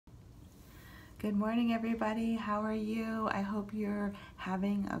Good morning, everybody. How are you? I hope you're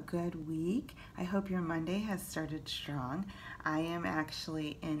having a good week. I hope your Monday has started strong. I am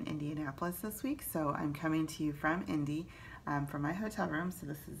actually in Indianapolis this week, so I'm coming to you from Indy, from my hotel room. So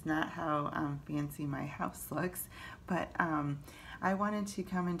this is not how fancy my house looks, but I wanted to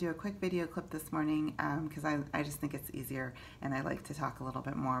come and do a quick video clip this morning because I just think it's easier and I like to talk a little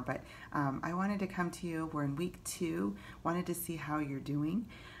bit more. But I wanted to come to you. We're in week 2. Wanted to see how you're doing.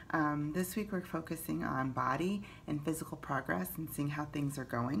 This week we're focusing on body and physical progress and seeing how things are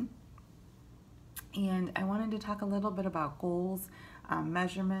going. And I wanted to talk a little bit about goals,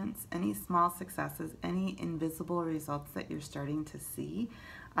 measurements, any small successes, any invisible results that you're starting to see.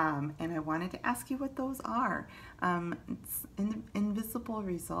 And I wanted to ask you what those are. Invisible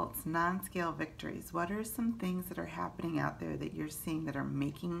results, non-scale victories. What are some things that are happening out there that you're seeing that are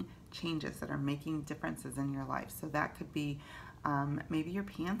making changes, that are making differences in your life? So that could be maybe your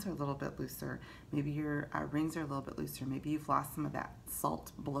pants are a little bit looser, maybe your rings are a little bit looser, maybe you've lost some of that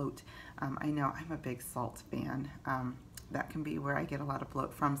salt bloat. I know I'm a big salt fan. That can be where I get a lot of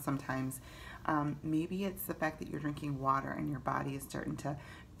bloat from sometimes. Maybe it's the fact that you're drinking water and your body is starting to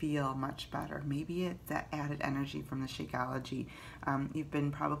feel much better. Maybe it's that added energy from the Shakeology. You've been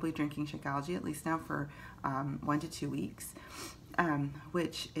probably drinking Shakeology at least now for 1 to 2 weeks.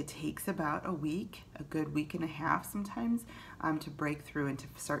 Which it takes about a week, a good week and a half sometimes, to break through and to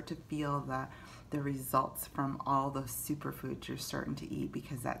start to feel the results from all those superfoods you're starting to eat,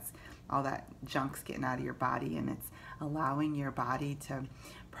 because that's all that junk's getting out of your body and it's allowing your body to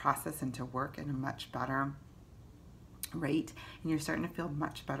process and to work in a much better rate, and you're starting to feel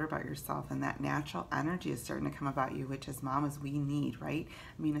much better about yourself, and that natural energy is starting to come about you, which as mamas we need, right?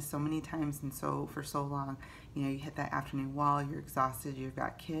 I mean, so many times and so for so long, you know, you hit that afternoon wall, you're exhausted, you've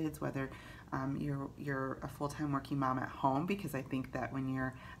got kids, whether you're a full-time working mom at home, because I think that when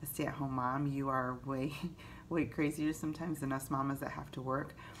you're a stay-at-home mom, you are way crazier sometimes than us mamas that have to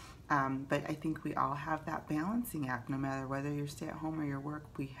work. But I think we all have that balancing act, no matter whether you're stay at home or your work.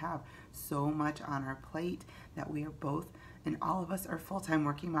 We have so much on our plate that we are both, and all of us are full-time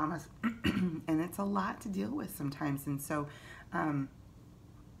working mamas, and it's a lot to deal with sometimes. And so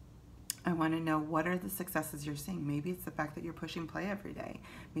I want to know, what are the successes you're seeing? Maybe it's the fact that you're pushing play every day.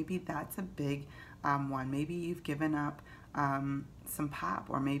 Maybe that's a big one. Maybe you've given up some pop,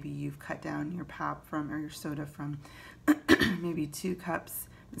 or maybe you've cut down your pop or your soda from maybe 2 cups.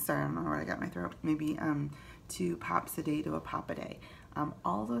 Sorry, I don't know where I got my throat. Maybe 2 pops a day to a pop a day.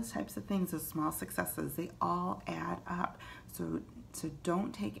 All those types of things, those small successes, they all add up. So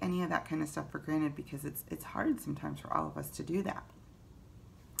don't take any of that kind of stuff for granted, because it's hard sometimes for all of us to do that.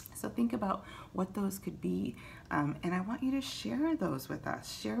 So think about what those could be, and I want you to share those with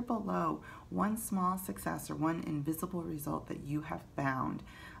us. Share below one small success or one invisible result that you have found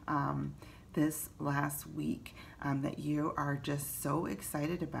this last week, that you are just so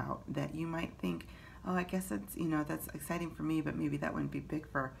excited about, that you might think, oh, I guess it's, you know, that's exciting for me, but maybe that wouldn't be big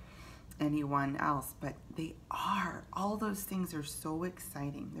for anyone else. But they are. All those things are so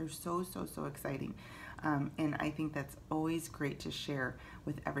exciting. They're so exciting. And I think that's always great to share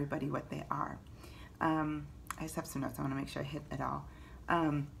with everybody what they are. I just have some notes. I want to make sure I hit it all.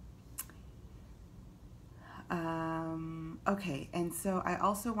 Okay, and so I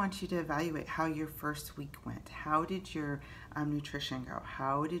also want you to evaluate how your first week went. How did your nutrition go?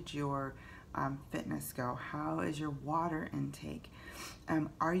 How did your fitness go? How is your water intake?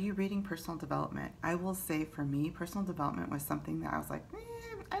 Are you reading personal development? I will say, for me, personal development was something that I was like,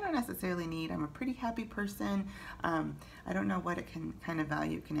 I don't necessarily need. I'm a pretty happy person. I don't know what it kind of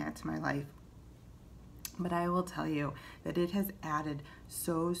value it can add to my life. But I will tell you that it has added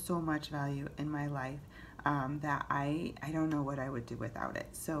so much value in my life, that I don't know what I would do without it.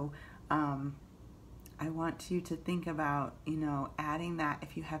 So I want you to think about, you know, adding that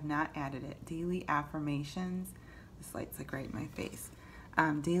if you have not added it. Daily affirmations. This light's like right in my face.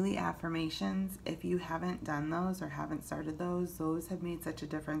 Daily affirmations, if you haven't done those or haven't started those have made such a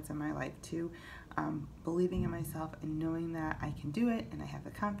difference in my life too. Believing in myself and knowing that I can do it, and I have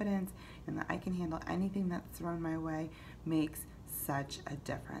the confidence, and that I can handle anything that's thrown my way makes such a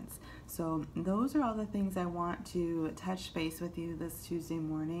difference. So those are all the things I want to touch base with you this Tuesday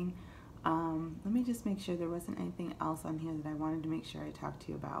morning. Let me just make sure there wasn't anything else on here that I wanted to make sure I talked to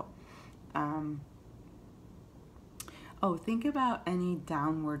you about. Oh, think about any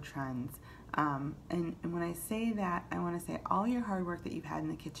downward trends. And when I say that, I want to say all your hard work that you've had in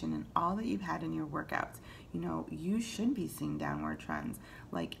the kitchen and all that you've had in your workouts, you know, you should be seeing downward trends,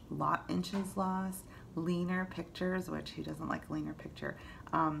 like inches lost, leaner pictures, which who doesn't like a leaner picture,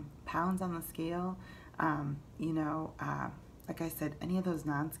 pounds on the scale, you know, like I said, any of those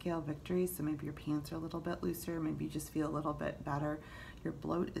non-scale victories, so maybe your pants are a little bit looser, maybe you just feel a little bit better, your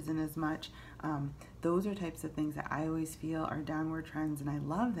bloat isn't as much. Those are types of things that I always feel are downward trends, and I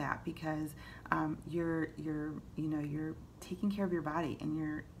love that because you're taking care of your body, and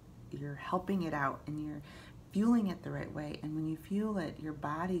you're helping it out, and you're fueling it the right way. And when you fuel it, your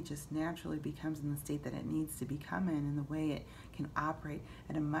body just naturally becomes in the state that it needs to become in, and the way it can operate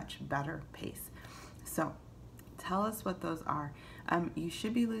at a much better pace. So tell us what those are. You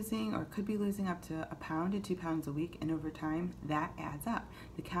should be losing, or could be losing, up to 1 pound to 2 pounds a week, and over time that adds up.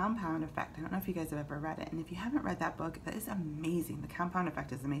 The Compound Effect, I don't know if you guys have ever read it, and if you haven't read that book, that is amazing. The Compound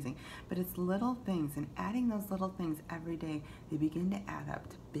Effect is amazing, but it's little things, and adding those little things every day, they begin to add up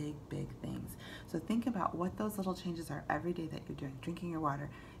to big, big things. So think about what those little changes are every day that you're doing. Drinking your water,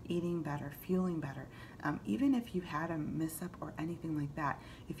 eating better, fueling better. Even if you had a miss up or anything like that,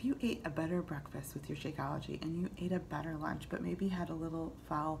 if you ate a better breakfast with your Shakeology, and you ate a better lunch, but maybe had a little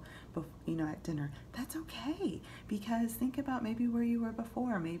foul, at dinner, that's okay. Because think about maybe where you were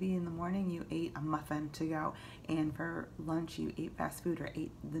before. Maybe in the morning you ate a muffin to go, and for lunch you ate fast food, or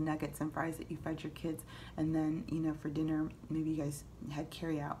ate the nuggets and fries that you fed your kids, and then for dinner maybe you guys had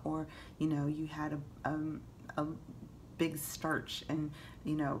carry out, or you had a big starch and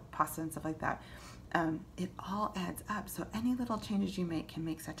pasta and stuff like that. It all adds up. So any little changes you make can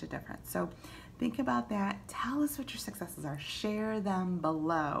make such a difference. So think about that. Tell us what your successes are. Share them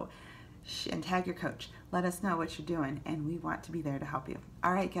below, and tag your coach. Let us know what you're doing, and we want to be there to help you.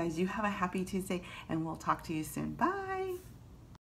 All right, guys, you have a happy Tuesday, and we'll talk to you soon. Bye.